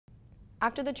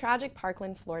After the tragic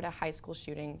Parkland, Florida high school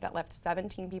shooting that left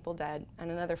 17 people dead and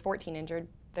another 14 injured,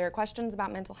 there are questions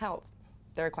about mental health,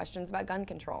 there are questions about gun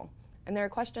control, and there are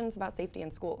questions about safety in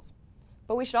schools.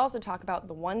 But we should also talk about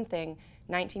the one thing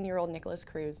 19-year-old Nikolas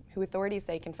Cruz, who authorities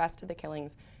say confessed to the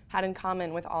killings, had in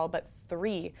common with all but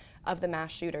 3 of the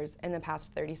mass shooters in the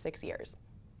past 36 years.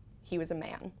 He was a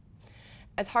man.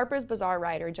 As Harper's Bazaar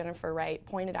writer Jennifer Wright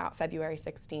pointed out February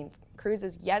 16th, Cruz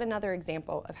is yet another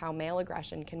example of how male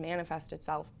aggression can manifest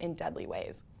itself in deadly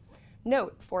ways.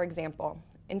 Note, for example,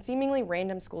 in seemingly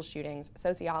random school shootings,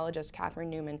 sociologist Catherine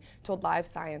Newman told Live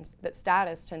Science that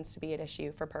status tends to be at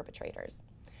issue for perpetrators.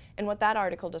 In what that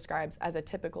article describes as a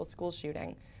typical school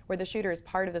shooting, where the shooter is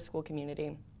part of the school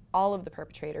community, all of the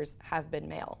perpetrators have been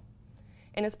male.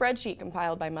 In a spreadsheet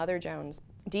compiled by Mother Jones,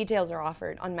 details are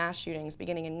offered on mass shootings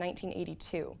beginning in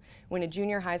 1982, when a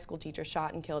junior high school teacher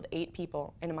shot and killed 8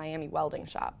 people in a Miami welding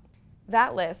shop.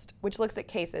 That list, which looks at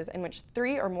cases in which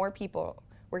 3 or more people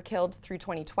were killed through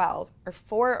 2012, or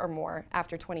 4 or more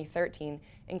after 2013,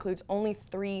 includes only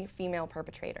 3 female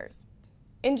perpetrators.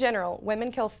 In general, women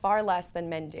kill far less than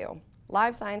men do.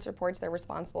 Live Science reports they're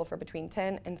responsible for between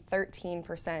 10 and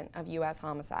 13% of U.S.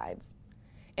 homicides.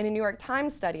 In a New York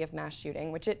Times study of mass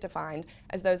shooting, which it defined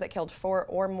as those that killed 4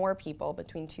 or more people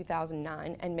between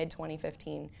 2009 and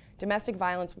mid-2015, domestic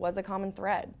violence was a common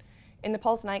thread. In the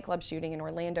Pulse nightclub shooting in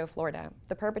Orlando, Florida,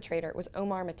 the perpetrator was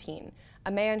Omar Mateen,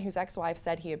 a man whose ex-wife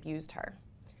said he abused her.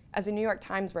 As the New York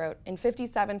Times wrote, in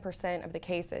 57% of the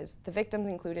cases, the victims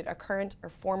included a current or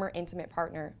former intimate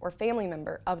partner or family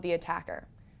member of the attacker.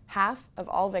 Half of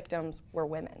all victims were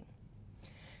women.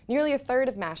 Nearly a third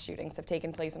of mass shootings have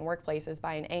taken place in workplaces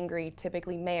by an angry,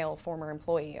 typically male former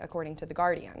employee, according to The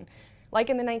Guardian, like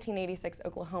in the 1986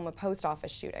 Oklahoma post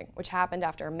office shooting, which happened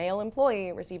after a male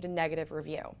employee received a negative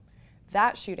review.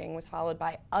 That shooting was followed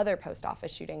by other post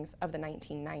office shootings of the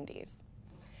 1990s.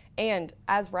 And,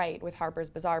 as Wright with Harper's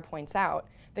Bazaar points out,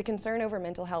 the concern over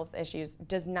mental health issues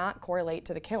does not correlate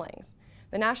to the killings.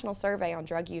 The National Survey on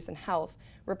Drug Use and Health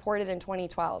reported in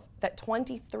 2012 that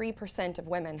 23% of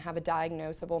women have a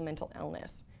diagnosable mental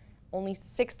illness. Only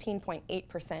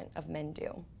 16.8% of men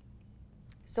do.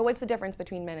 So what's the difference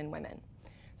between men and women?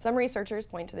 Some researchers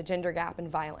point to the gender gap in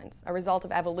violence, a result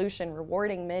of evolution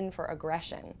rewarding men for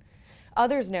aggression.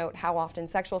 Others note how often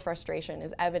sexual frustration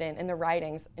is evident in the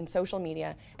writings, in social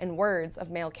media, and words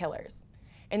of male killers.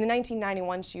 In the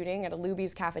 1991 shooting at a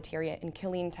Luby's cafeteria in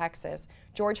Killeen, Texas,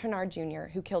 George Hennard Jr.,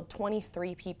 who killed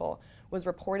 23 people, was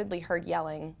reportedly heard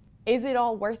yelling, "Is it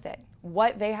all worth it?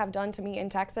 What they have done to me in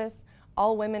Texas?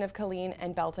 All women of Killeen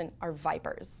and Belton are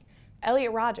vipers."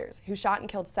 Elliot Rogers, who shot and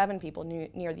killed 7 people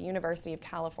near the University of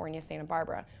California, Santa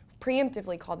Barbara,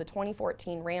 preemptively called the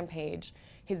 2014 rampage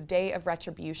his day of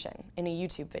retribution in a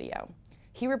YouTube video.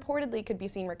 He reportedly could be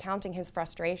seen recounting his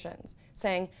frustrations,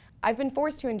 saying, "I've been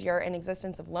forced to endure an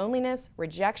existence of loneliness,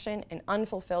 rejection, and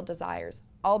unfulfilled desires,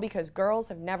 all because girls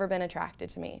have never been attracted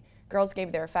to me. Girls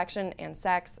gave their affection and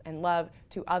sex and love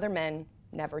to other men,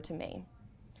 never to me."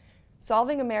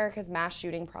 Solving America's mass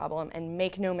shooting problem, and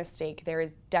make no mistake, there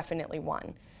is definitely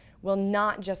one, will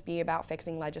not just be about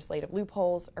fixing legislative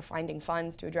loopholes or finding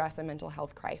funds to address a mental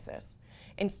health crisis.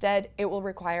 Instead, it will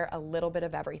require a little bit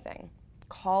of everything.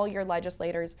 Call your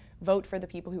legislators, vote for the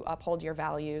people who uphold your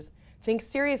values, think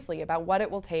seriously about what it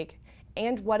will take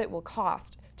and what it will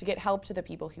cost to get help to the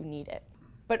people who need it.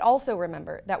 But also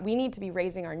remember that we need to be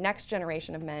raising our next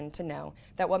generation of men to know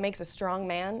that what makes a strong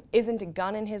man isn't a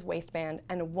gun in his waistband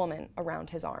and a woman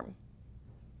around his arm.